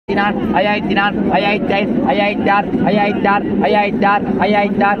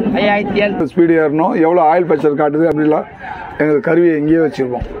Speed ஏறணும், எவ்வளோ oil pressure காட்டுது அப்படிலாம் எங்களுக்கு கருவியை எங்கேயே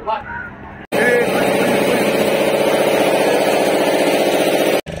வச்சிருப்போம்.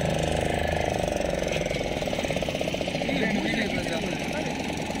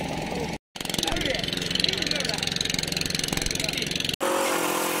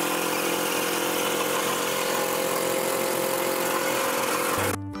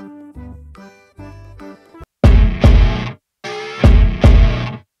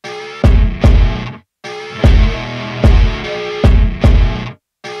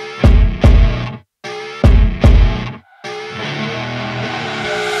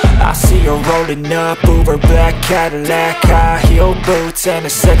 I see her rolling up, Uber black Cadillac, high heel boots and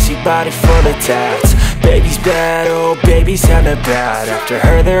a sexy body full of tats. Baby's bad, oh baby's hella bad. After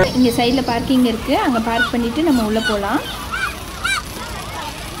her there. இங்க சைடுல பார்க்கிங் இருக்கு, அங்க பார்க் பண்ணிட்டு நம்ம உள்ள போலாம்.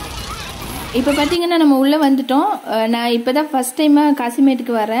 இப்போ பாத்தீங்கன்னா நம்ம உள்ள வந்துட்டோம். நான் இப்பதான் ஃபர்ஸ்ட் டைமா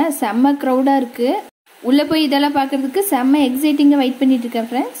காசிமேட்டுக்கு வரேன். செம்ம க்ரௌடா இருக்கு. உள்ள போய் இதெல்லாம் பார்க்கிறதுக்கு செம்ம எக்ஸைட்டிங்கா வெயிட் பண்ணிட்டு இருக்கேன்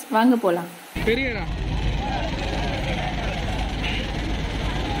ஃப்ரெண்ட்ஸ். வாங்க போலாம். பெரியரா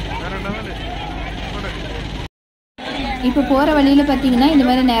இப்போ போற வழியில பாத்தீங்கன்னா இந்த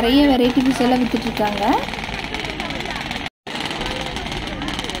மாதிரி நிறைய வெரைட்டி ஃபிஷ் எல்லாம் வித்துட்டு இருக்காங்க.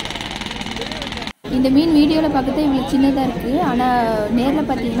 இந்த மீன் வீடியோல பார்க்கறது இவ்வளவு சின்னதா இருக்கு, ஆனா நேர்ல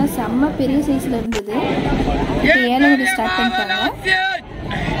பாத்தீங்கன்னா செம்ம பெரிய சைஸ்ல இருந்தது. இப்போ ஏலம் ஸ்டார்ட் பண்ணிட்டாங்க.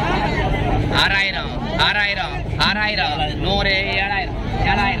 6000 6000 6000 100 7000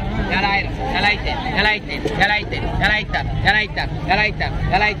 7000 7000 7000 7000 7000 7000 7000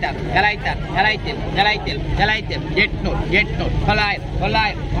 7000 7000 7000 7000 7000 7000 800 800 900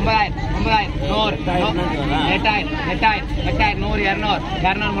 900 9000 9000 100 8000 8000 8000 100 200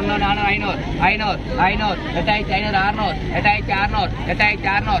 200 300 400 500 500 500 8500 600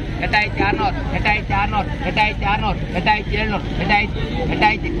 8600 8600 8600 8600 8600 8700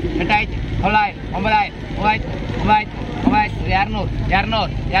 8000 8000 900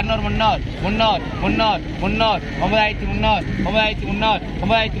 9000 200 200 200 300 300 300 300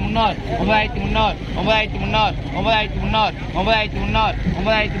 9300 9300 9300 9300 9300 9300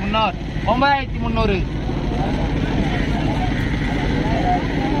 9300 9300 9300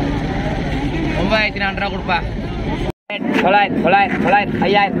 9400 கொடுப்பா. 900 900 900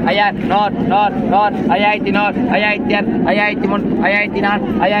 5000 5000 100 100 100 5000 100 5000 5000 3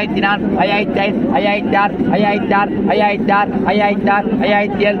 5000 4 5000 5000 5000 5000 5000 5000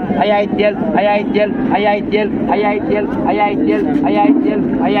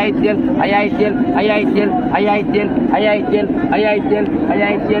 5000 5000 5000 5000 5000 5000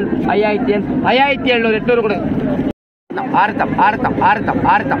 5000 5000 5000 800 கொடு. ஆர்த்தம் ஆர்த்தம் ஆர்த்தம்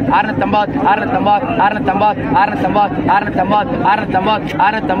ஆர்த்தம் 650 650 650 650 650 650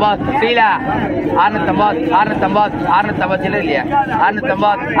 650 சீலா 650 650 650 இல்லை இல்லையா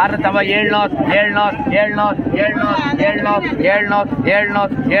 650 650 700 700 700 700 700 700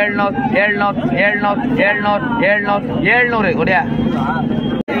 700 700 700 700 700 700 கூடியா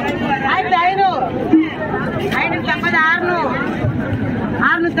 550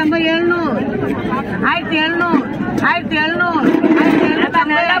 600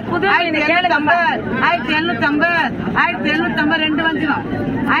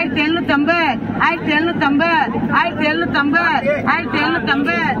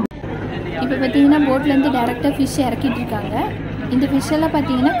 இப்போ பார்த்தீங்கன்னா போட்ல இருந்து டைரக்டா ஃபிஷ் இறக்கிட்டு இருக்காங்க. இந்த ஃபிஷ் எல்லாம்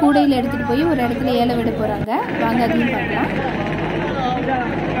பார்த்தீங்கன்னா கூடையில் எடுத்துட்டு போய் ஒரு இடத்துல ஏல விட போறாங்க. வாங்க அதையும் பார்க்கலாம்.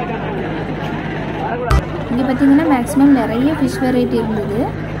 இங்க பார்த்தீங்கன்னா மேக்ஸிமம் நிறைய ஃபிஷ் வெரைட்டி இருந்தது.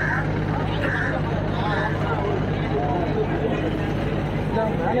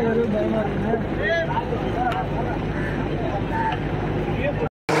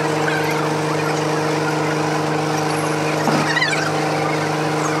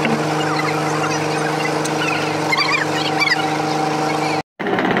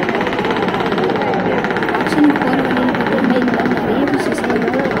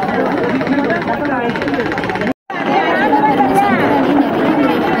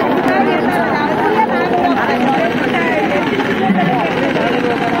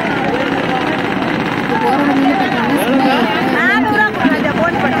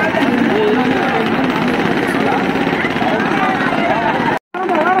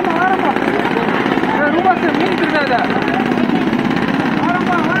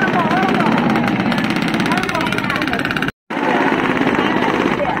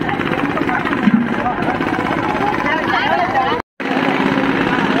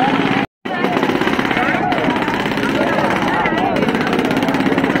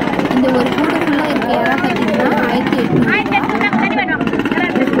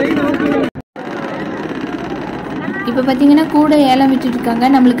 இப்போ பார்த்தீங்கன்னா கூட ஏலம் விட்டுட்டு இருக்காங்க.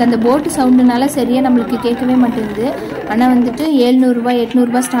 நம்மளுக்கு அந்த போட்டு சவுண்டுனால சரியாக நம்மளுக்கு கேட்கவே மாட்டேங்குது. ஆனால் வந்துட்டு 700 ரூபாய் 800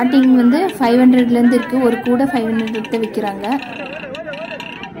 ரூபாய் ஸ்டார்டிங் வந்து 500லேருந்து இருக்குது. ஒரு கூட 500 விற்கிறாங்க.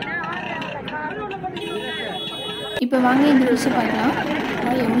 இப்போ வாங்க இந்த ஃபிஷ்ஷை பார்க்கலாம்.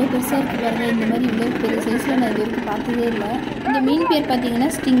 எவ்வளோ பெருசாக இருக்குது பாருங்க. இந்த மாதிரி இவ்வளோ பெரிய சைஸில் நான் இது வரைக்கும் பார்த்ததே இல்லை. இந்த மீன் பேர் பார்த்தீங்கன்னா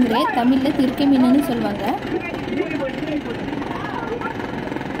ஸ்டிங்ரே, தமிழில் திருக்கை மீனுன்னு சொல்லுவாங்க.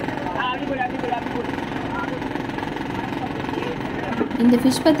 இந்த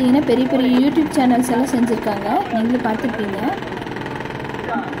ஃபிஷ் பார்த்தீங்கன்னா பெரிய பெரிய யூடியூப் சேனல்ஸ் எல்லாம் செஞ்சுருக்காங்க, நீங்களும் பார்த்துருப்பீங்க.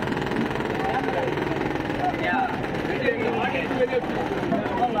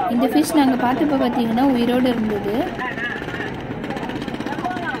 இந்த ஃபிஷ் நாங்கள் பார்த்தப்போ பார்த்தீங்கன்னா உயிரோடு இருந்தது.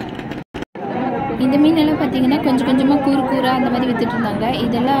 இந்த மீனெல்லாம் பார்த்தீங்கன்னா கொஞ்சம் கொஞ்சமாக கூறு கூறாக அந்த மாதிரி விற்றுட்டு இருந்தாங்க.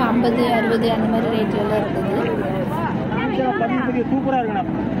 இதெல்லாம் 50 60 அந்த மாதிரி ரேட்லலாம் இருந்தது.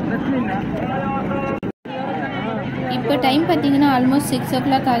 இப்போ டைம் பார்த்தீங்கன்னா ஆல்மோஸ்ட் 6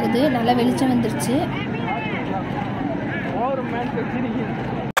 o'clock ஆகுது. நல்லா வெளிச்சம் வந்துருச்சு.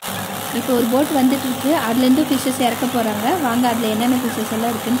 இப்போ ஒரு போட் வந்துட்டு இருக்கு. அதுலேருந்து ஃபிஷ்ஷஸ் இறக்க போகிறாங்க. வாங்க அதில் என்னென்ன ஃபிஷ்ஷஸ்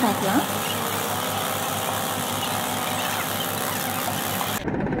எல்லாம் இருக்குன்னு பார்க்கலாம்.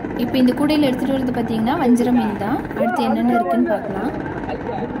 இப்போ இந்த கூடையில் எடுத்துகிட்டு வரது பார்த்தீங்கன்னா வஞ்சிர மீன் தான். அடுத்து என்னென்ன இருக்குன்னு பார்க்கலாம்.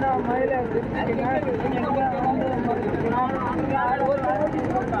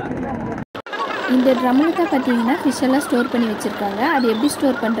 இந்த ட்ரம்மில் தான் பார்த்தீங்கன்னா ஃபிஷ் எல்லாம் ஸ்டோர் பண்ணி வச்சுருக்காங்க. அது எப்படி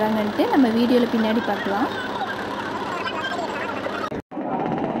ஸ்டோர் பண்ணுறாங்கன்ட்டு நம்ம வீடியோவில் பின்னாடி பார்க்கலாம்.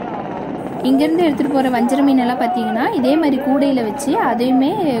 இங்கேருந்து எடுத்துகிட்டு போகிற வஞ்சிர மீனெல்லாம் பார்த்தீங்கன்னா இதே மாதிரி கூடையில் வச்சு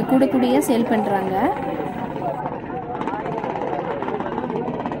அதையுமே கூட கூடையாக சேல் பண்ணுறாங்க.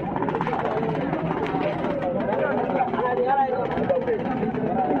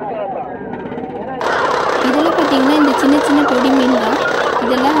 இதெல்லாம் பார்த்தீங்கன்னா இந்த சின்ன சின்ன பொடி மீன் தான்.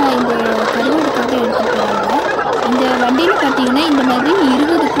 இதெல்லாம் இந்த கருவாடுக்காக எடுத்துகிட்டு போகிறாங்க. இந்த வண்டியில் பார்த்தீங்கன்னா இந்த மாதிரி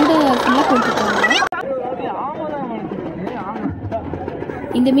 20 கூட ஃபுல்லாக போட்டுருக்காங்க.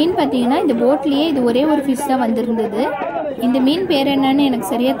 இந்த மீன் பார்த்தீங்கன்னா இந்த போட்லேயே இது ஒரே ஒரு ஃபிஷ் தான் வந்திருந்தது. இந்த மீன் பேர் என்னன்னு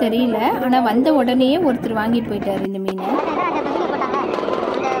எனக்கு சரியாக தெரியல. ஆனால் வந்த உடனேயே ஒருத்தர் வாங்கிட்டு போயிட்டார் இந்த மீனை.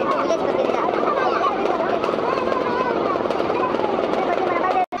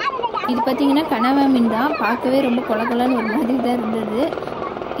 இது பார்த்தீங்கன்னா கனவா மீன் தான். பார்க்கவே ரொம்ப கொலகொலன்னு ஒரு மாதிரி தான் இருந்தது.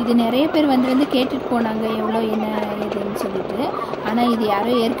 இது நிறைய பேர் வந்து கேட்டுட்டு போனாங்க எவ்வளோ என்ன ஏதுன்னு சொல்லிட்டு. ஆனால் இது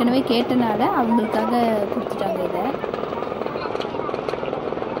யாரோ ஏற்கனவே கேட்டனால அவங்களுக்காக கொடுத்துட்டாங்க இதை.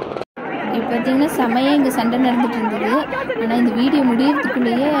 இப்போ பார்த்தீங்கன்னா செமையாக இங்கே சண்டை நடந்துட்டு இருந்தது. ஆனால் இந்த வீடியோ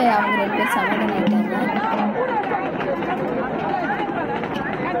முடியறதுக்குள்ளேயே அவங்க 2 பேர் சமாதானம் ஆகிட்டாங்க.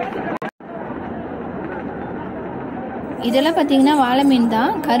 இதெல்லாம் பார்த்தீங்கன்னா வாழை மீன்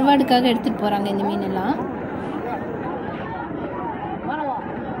தான். கருவாடுக்காக எடுத்துகிட்டு போகிறாங்க இந்த மீனெல்லாம்.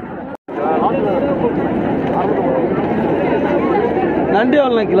 நண்டு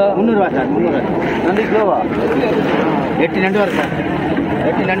எவ்வளோ கிலோ? 300 ரூபா சார். 300 நண்டு கிலோவா? 8 நண்டு வரும் சார்.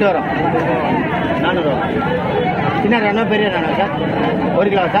 8 நண்டு வரும். 400 ரூபா. சின்ன ரெண்டோ பெரிய ரெண்டோ சார்? 1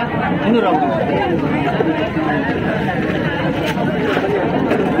 kilo sir. 300 ரூபா.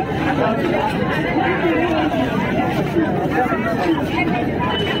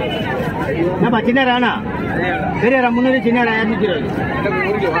 என்னப்பா சின்ன ராணா? பெரிய 300, சின்ன 220.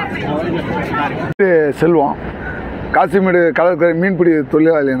 செல்வம், காசிமேடு கடற்கரை மீன்பிடி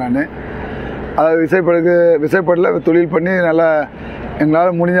தொழிலாளி நான். அதாவது விசைப்படலில் தொழில் பண்ணி நல்லா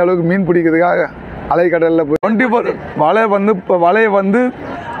எங்களால் முடிஞ்ச அளவுக்கு மீன் பிடிக்கிறதுக்காக அலைக்கடலில் போய் 24 வலையை வந்து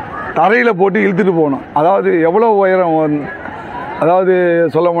தரையில் போட்டு இழுத்துட்டு போகணும். அதாவது எவ்வளோ உயரம், அதாவது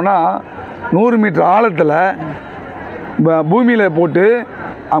சொல்ல போனால் 100 மீட்டர் ஆழத்தில் பூமியில் போட்டு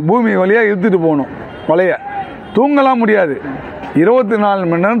பூமி வழியாக இழுத்துட்டு போகணும். வலையை தூங்கலாம் முடியாது. 24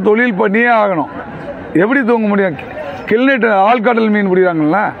 மணி நேரம் தொழில் பண்ணியே ஆகணும். எப்படி தூங்க முடியும்? கில்நெட் ஆழ்கடல் மீன்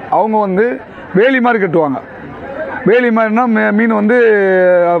பிடிக்கிறாங்கல்ல, அவங்க வந்து வேலி மாதிரி கட்டுவாங்க. வேலி மாதிரினா மீன் வந்து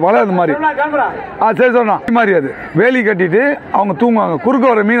வளராது மாதிரி. சரி சொன்னா மாதிரி அது வேலி கட்டிட்டு அவங்க தூங்குவாங்க. குறுக்க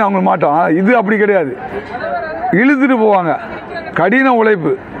வர மீன் அவங்க மாட்டோம். இது அப்படி கிடையாது, இழுத்துட்டு போவாங்க. கடின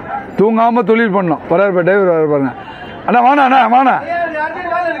உழைப்பு, தூங்காமல் தொழில் பண்ணோம். வராரு டிரைவர் பாருங்க. அண்ணா வாண்ணா, அண்ணா வாண்ணா.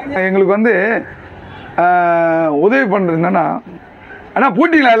 எங்களுக்கு வந்து உதவி பண்ணுறது என்னன்னா, அண்ணா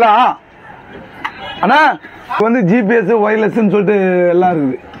பூட்டிங்களா எல்லாம்? அண்ணா வந்து ஜிபிஎஸ் ஒயர்லெஸ்ன்னு சொல்லிட்டு எல்லாம்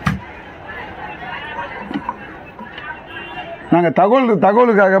இருக்குது. நாங்கள்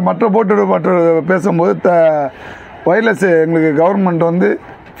தகவலுக்காக மற்ற போட்டு பேசும்போது ஒயர்லெஸ் எங்களுக்கு கவர்மெண்ட் வந்து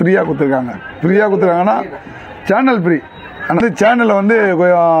ஃப்ரீயாக கொடுத்துருக்காங்கன்னா சேனல் ஃப்ரீ. ஆனால் சேனலை வந்து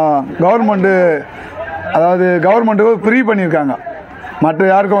கவர்மெண்ட்டுக்கு ஃப்ரீ பண்ணியிருக்காங்க. மற்ற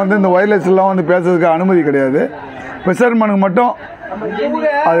யாருக்கும் வந்து இந்த ஒயர்லெஸ்லாம் வந்து பேசுறதுக்கு அனுமதி கிடையாது. ஃபிஷர்மேனுக்கு மட்டும்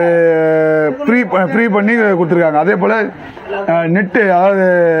அது ஃப்ரீ பண்ணி கொடுத்துருக்காங்க. அதே போல் நெட்டு, அதாவது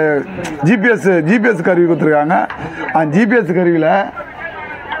ஜிபிஎஸ் கருவி கொடுத்துருக்காங்க. அந்த ஜிபிஎஸ் கருவியில்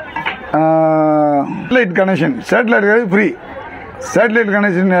சேட்டலைட் கனெக்ஷன் ஃப்ரீ. சேட்டலைட்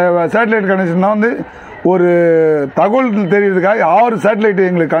கனெக்ஷன்னா வந்து ஒரு தகவல் தெரியறதுக்காக 6 சேட்டலைட்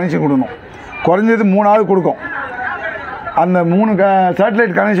எங்களுக்கு கனெக்ஷன் கொடுக்கணும். குறைஞ்சது 3 கொடுக்கும். அந்த 3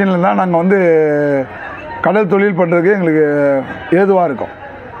 சேட்டலைட் கனெக்ஷனில் தான் நாங்கள் வந்து கடல் தொழில் பண்ணுறதுக்கு எங்களுக்கு ஏதுவாக இருக்கும்.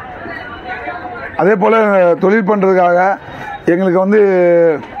 அதே போல் தொழில் பண்ணுறதுக்காக எங்களுக்கு வந்து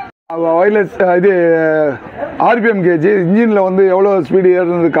வயர்லெஸ் இது ஆர்பிஎம் கேஜ், இன்ஜினில் வந்து எவ்வளோ ஸ்பீடு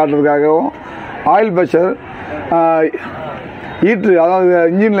ஏறுறது காட்டுறதுக்காகவும், ஆயில் ப்ரெஷர், ஹீட்ரு, அதாவது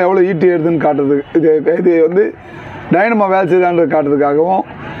இன்ஜினில் எவ்வளோ ஹீட்டு ஏறுதுன்னு காட்டுறதுக்கு, இது வந்து டைனமோ வேலை செய்தான்றது காட்டுறதுக்காகவும்,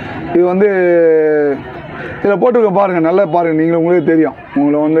 இது வந்து இதில் போட்டுருக்க பாருங்கள், நல்லா பாருங்கள், நீங்களும் உங்களுக்கு தெரியும்.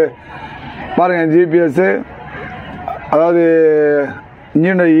 உங்களை வந்து பாருங்கள் ஜிபிஎஸ்ஸு, அதாவது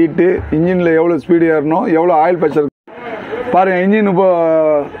இன்ஜினோட ஹீட்டு, இன்ஜினில் எவ்வளோ ஸ்பீடு ஏறணும், எவ்வளோ ஆயில் ப்ரெஷர் பாருங்கள். இன்ஜின் இப்போ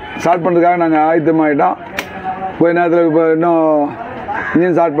ஸ்டார்ட் பண்ணுறதுக்காக நாங்கள் ஆயத்தமாகிட்டோம். கொஞ்ச நேரத்தில் இப்போ இன்னும்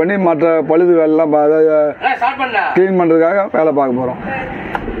இன்ஜின் ஸ்டார்ட் பண்ணி மற்ற பழுது வேலைலாம் அதாவது க்ளீன் பண்ணுறதுக்காக வேலை பார்க்க போகிறோம்.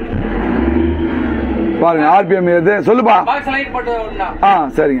 பாருங்க ஆர்பிஎம் எது சொல்லுப்பா.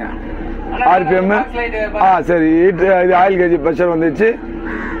 சரிங்க. ஆர்பிஎம் சரி. இது ஆயில் கேஜி ப்ரெஷர் வந்துச்சு.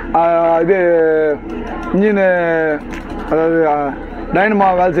 இது இன்ஜின், அதாவது டைனமோ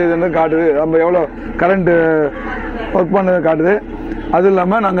வேலை செய்யுதுன்னு காட்டுது, நம்ம எவ்வளோ கரண்ட்டு ஒர்க் பண்ணது காட்டுது. அது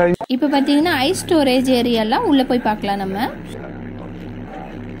இல்லாமல் நாங்கள் இப்போ பார்த்தீங்கன்னா ஐஸ் ஸ்டோரேஜ் ஏரியாலாம் உள்ளே போய் பார்க்கலாம். நம்ம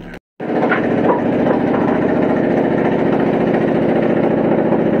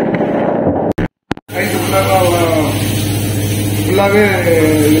ஃபுல்லாகவே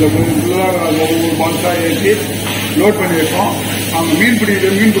இதில் ஃபுல்லாக ஒவ்வொரு பாக்ஸாக ஏற்றி லோட் பண்ணி வைப்போம். அவங்க மீன்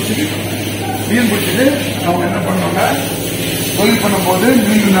பிடிச்சிட்டு அவங்க என்ன பண்ணுவாங்க, தொழில் பண்ணும்போது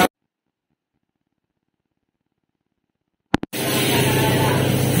மீன்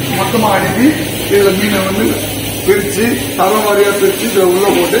மொத்தமாக அனுப்பி இதில் மீனை வந்து பிரித்து தரம் வாரியாக பிரித்து இதில் உள்ளே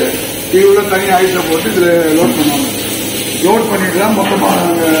போட்டு இது உள்ள தனி ஐஸை போட்டு இதில் லோட் பண்ணுவாங்க. லோட் பண்ணிட்டு தான் மொத்தமாக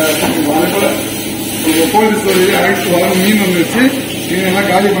நாங்கள் அதே போல் கோல்டு ஸ்டோரேஜ் ஐஸ் வர மீன் வந்துச்சு. மீனெல்லாம்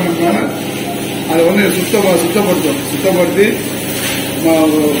காலி பண்ணதுனால அதை வந்து சுத்தப்படுத்தி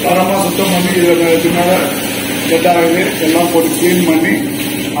தரமாக சுத்தம் பண்ணி இதில் பின்னால் செட் ஆகுது எல்லாம் போட்டு க்ளீன் பண்ணி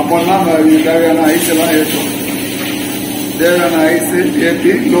அப்போன்னா அதுக்கு தேவையான ஐஸ் எல்லாம் ஏற்றும். தேவையான ஐஸு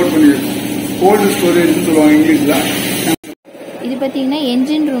ஏற்றி லோட் பண்ணி வைப்போம். கோல்டு ஸ்டோரேஜ்னு சொல்லுவாங்க இங்கிலீஷில். இது பார்த்தீங்கன்னா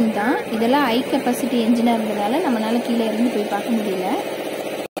என்ஜின் ரூம் தான். இதெல்லாம் ஹை கெப்பாசிட்டி என்ஜினாக இருந்ததால நம்மளால கீழே இருந்து போய் பார்க்க முடியல.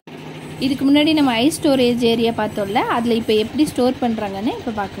 இதுக்கு முன்னாடி நம்ம ஐஸ் ஸ்டோரேஜ் ஏரியா பார்த்தோம்ல, அதில் இப்போ எப்படி ஸ்டோர் பண்ணுறாங்கன்னு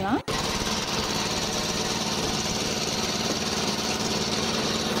இப்போ பார்க்கலாம்.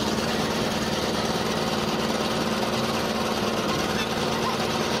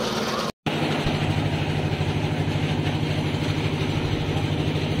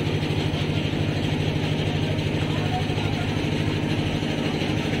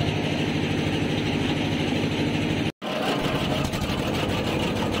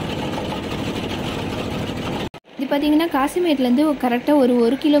 இது பார்த்தீங்கன்னா காசிமேட்லேருந்து கரெக்டாக ஒரு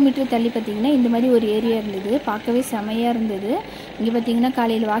 1 கிலோமீட்டர் தள்ளி பார்த்தீங்கன்னா இந்த மாதிரி ஒரு ஏரியா இருந்தது. பார்க்கவே செமையாக இருந்தது. இங்கே பார்த்தீங்கன்னா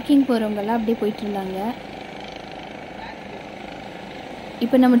காலையில் வாக்கிங் போகிறவங்கெல்லாம் அப்படியே போயிட்டு இருந்தாங்க.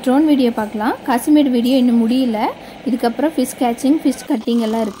 இப்போ நம்ம ட்ரோன் வீடியோ பார்க்கலாம். காசிமேடு வீடியோ இன்னும் முடியல. இதுக்கப்புறம் ஃபிஷ் கேச்சிங், ஃபிஷ் கட்டிங்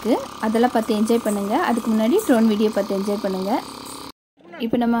எல்லாம் இருக்குது. அதெல்லாம் பார்த்து என்ஜாய் பண்ணுங்கள். அதுக்கு முன்னாடி ட்ரோன் வீடியோ பார்த்து என்ஜாய் பண்ணுங்கள்.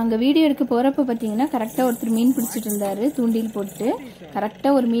 இப்போ நம்ம அங்கே வீடியோ எடுக்க போகிறப்ப பார்த்தீங்கன்னா கரெக்டாக ஒருத்தர் மீன் பிடிச்சிட்டு இருந்தார். தூண்டில் போட்டு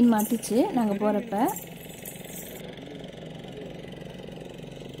கரெக்டாக ஒரு மீன் மாட்டிச்சு நாங்கள் போகிறப்ப.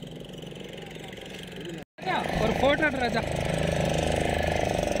 ஒரு போட்டோ ராஜா.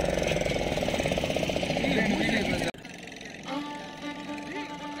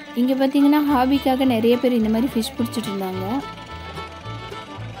 இங்கே பார்த்தீங்கன்னா ஹாபிக்காக நிறைய பேர் இந்த மாதிரி ஃபிஷ் பிடிச்சிட்டு இருந்தாங்க.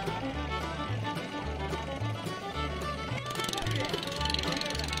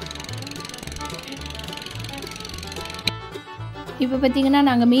 இப்போ பார்த்தீங்கன்னா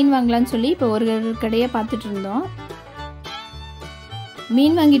நாங்கள் மீன் வாங்கலான்னு சொல்லி இப்போ ஒரு கடையை பார்த்துட்டு இருந்தோம்.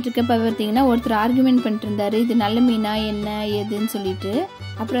 மீன் வாங்கிட்டு இருக்கப்ப பார்த்தீங்கன்னா ஒருத்தர் ஆர்குமெண்ட் பண்ணிட்டு இருந்தாரு, இது நல்ல மீனா என்ன ஏதுன்னு சொல்லிட்டு.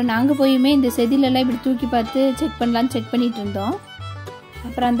 அப்புறம் நாங்கள் போயுமே இந்த செதிலெல்லாம் இப்படி தூக்கி பார்த்து செக் பண்ணலான்னு செக் பண்ணிட்டு இருந்தோம்.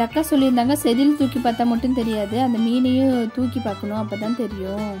 அப்புறம் அந்த அக்கா சொல்லியிருந்தாங்க, செதில் தூக்கி பார்த்தா மட்டும் தெரியாது, அந்த மீனையும் தூக்கி பார்க்கணும், அப்போ தான்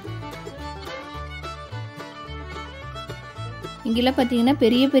தெரியும். இங்கெல்லாம் பார்த்தீங்கன்னா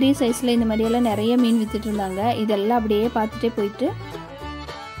பெரிய பெரிய சைஸில் இந்த மாதிரியெல்லாம் நிறைய மீன் வித்துட்டு இருந்தாங்க. இதெல்லாம் அப்படியே பார்த்துட்டே போயிட்டு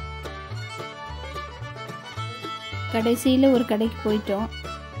கடைசியில் ஒரு கடைக்கு போயிட்டோம்.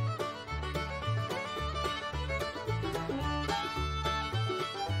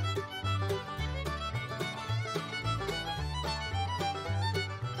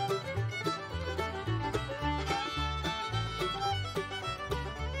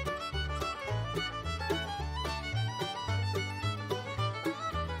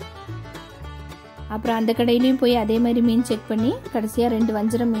 அப்புறம் அந்த கடையிலையும் போய் அதே மாதிரி மீன் செக் பண்ணி கடைசியாக 2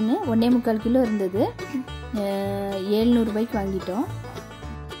 வஞ்சரம் மீன் 1.25 கிலோ இருந்தது, 700 ரூபாய்க்கு வாங்கிட்டோம்.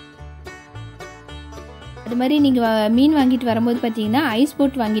 அது மாதிரி நீங்கள் மீன் வாங்கிட்டு வரும்போது பார்த்தீங்கன்னா ஐஸ்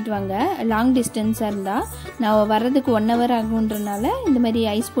போட் வாங்கிட்டு வாங்க. லாங் டிஸ்டன்ஸாக இருந்தால் நான் வர்றதுக்கு 1 ஹவர் ஆகுன்றனால இந்த மாதிரி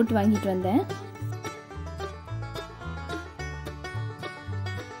ஐஸ் போட் வாங்கிட்டு வந்தேன்.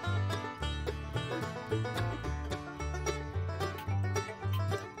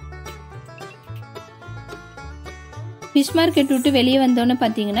 ஃபிஷ் மார்க்கெட் விட்டு வெளியே வந்தோன்னே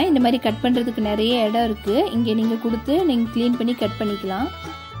பார்த்தீங்கன்னா இந்த மாதிரி கட் பண்ணுறதுக்கு நிறைய இடம் இருக்குது. இங்கே நீங்கள் கொடுத்து நீங்கள் க்ளீன் பண்ணி கட் பண்ணிக்கலாம்.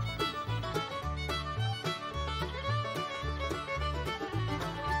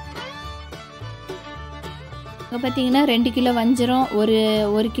 அங்கே பார்த்தீங்கன்னா 2 கிலோ வஞ்சரம்,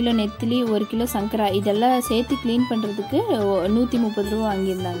 ஒரு கிலோ நெத்திலி, 1 கிலோ சங்கரா இதெல்லாம் சேர்த்து க்ளீன் பண்ணுறதுக்கு 130 ரூபா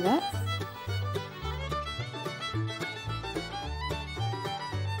வாங்கியிருந்தாங்க.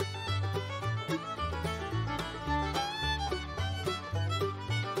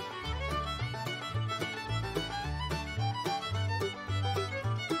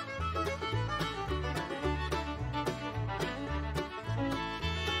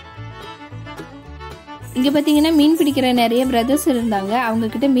 இங்கே பார்த்தீங்கன்னா மீன் பிடிக்கிற நிறைய பிரதர்ஸ் இருந்தாங்க.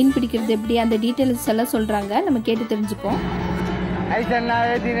 அவங்கக்கிட்ட மீன் பிடிக்கிறது எப்படி அந்த டீட்டெயில்ஸ் எல்லாம் சொல்கிறாங்க, நம்ம கேட்டு தெரிஞ்சுப்போம். ஐஸ் என்ன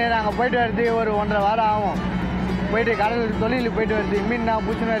ஏற்றினே நாங்கள் போயிட்டு வரதுக்கு ஒரு 1.5 வாரம் ஆகும். போயிட்டு கடலுக்கு தொழிலுக்கு போயிட்டு வரதுக்கு மீன் நான்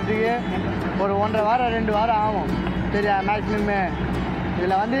பிடிச்சின்னு வரதுக்கு ஒரு 1.5 வாரம் 2 வாரம் ஆகும். சரியா மேக்ஸிமம்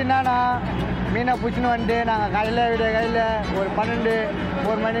இதில் வந்து என்னன்னா மீனை பிடிச்சின்னு வந்துட்டு நாங்கள் கையில் ஒரு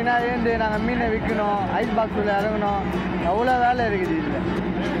 12-1 மணினா எழுந்து நாங்கள் மீனை விற்கணும், ஐஸ் பாக்ஸில் இறங்கணும், எவ்வளோ வேலை இருக்குது இதில்.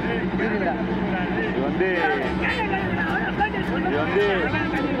 புரியுதுங்களா? இது வந்து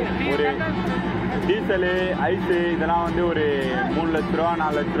ஒரு டீசலு ஐஸு இதெல்லாம் வந்து ஒரு 3 லட்ச ரூபா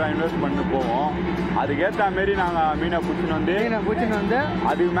 4 லட்ச ரூபா இன்வெஸ்ட் பண்ணி போவோம். அதுக்கேற்ற மாரி நாங்கள் மீனை பிடிச்சின்னு வந்து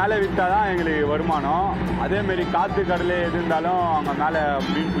அதுக்கு மேலே விற்றா தான் எங்களுக்கு வருமானம். அதேமாரி காற்று கடல் எது இருந்தாலும் அங்கே மேலே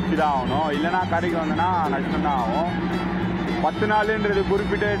மீன் பிடிச்சி தான் ஆகணும், இல்லைனா கரைக்கு வந்தோன்னா நஷ்டம்தான் ஆகும். 10 நாளுன்றது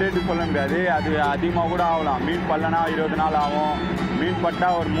குறிப்பிட்ட டேட்டு சொல்ல முடியாது, அது அதிகமாக கூட ஆகலாம். மீன் பல்லனா 20 நாள் ஆகும், மீன் பட்டா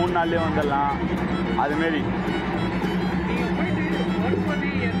ஒரு 3 நாள்லேயே வந்துடலாம். அதுமாரி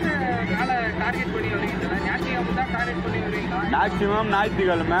மேக்சிமம்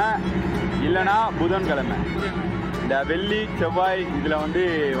ஞாயிற்றுக்கிழமை இல்லைனா புதன்கிழமை. இந்த வெள்ளி செவ்வாய் இதில் வந்து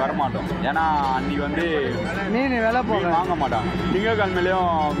வரமாட்டோம், ஏன்னா அன்றைக்கி வந்து மீன் விலை வாங்க மாட்டாங்க.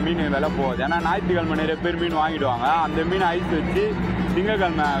 திங்கக்கிழமையிலையும் மீன் விலை போகுது, ஏன்னா ஞாயிற்றுக்கிழமை நிறைய பேர் மீன் வாங்கிடுவாங்க. அந்த மீன் ஐஸ் வச்சு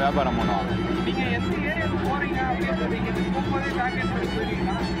திங்கக்கிழமை வியாபாரம் பண்ணுவாங்க.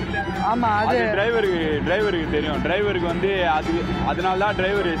 ஆமாம், அது டிரைவருக்கு தெரியும். டிரைவருக்கு வந்து அதனால தான்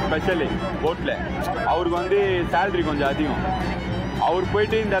டிரைவர் ஸ்பெஷலு போட்டில். அவருக்கு வந்து சேலரி கொஞ்சம் அதிகம். அவர்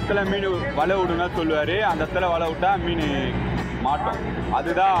போயிட்டு இந்த இடத்துல மீன் வலை விடுங்க சொல்லுவார், அந்த இடத்துல வலை விட்டா மீன் மாட்டோம்.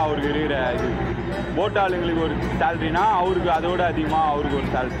 அதுதான் அவருக்கு இருக்கிற இது. போட் ஆளுங்களுக்கு ஒரு சேலரினா அவருக்கு அதோட அதிகமாக அவருக்கு ஒரு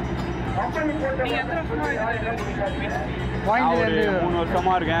சேலரி. நான் ஒரு 3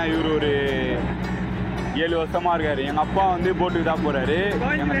 வருஷமாக இருக்கேன், இவர் ஒரு 7 வருஷமாக இருக்கார். எங்கள் அப்பா வந்து போட்டுக்கு தான் போகிறாரு,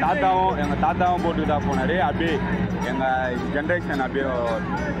 எங்கள் தாத்தாவும் போட்டுக்கு தான் போனார். அப்படியே எங்கள் ஜென்ரேஷன் அப்படியே.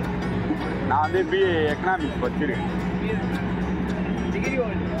 நான் வந்து பிஏ எக்கனாமிக்ஸ் படிச்சிருக்கேன்,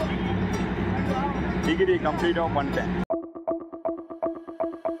 டிகிரி கம்ப்ளீட்டாகவும் பண்ணிட்டேன்.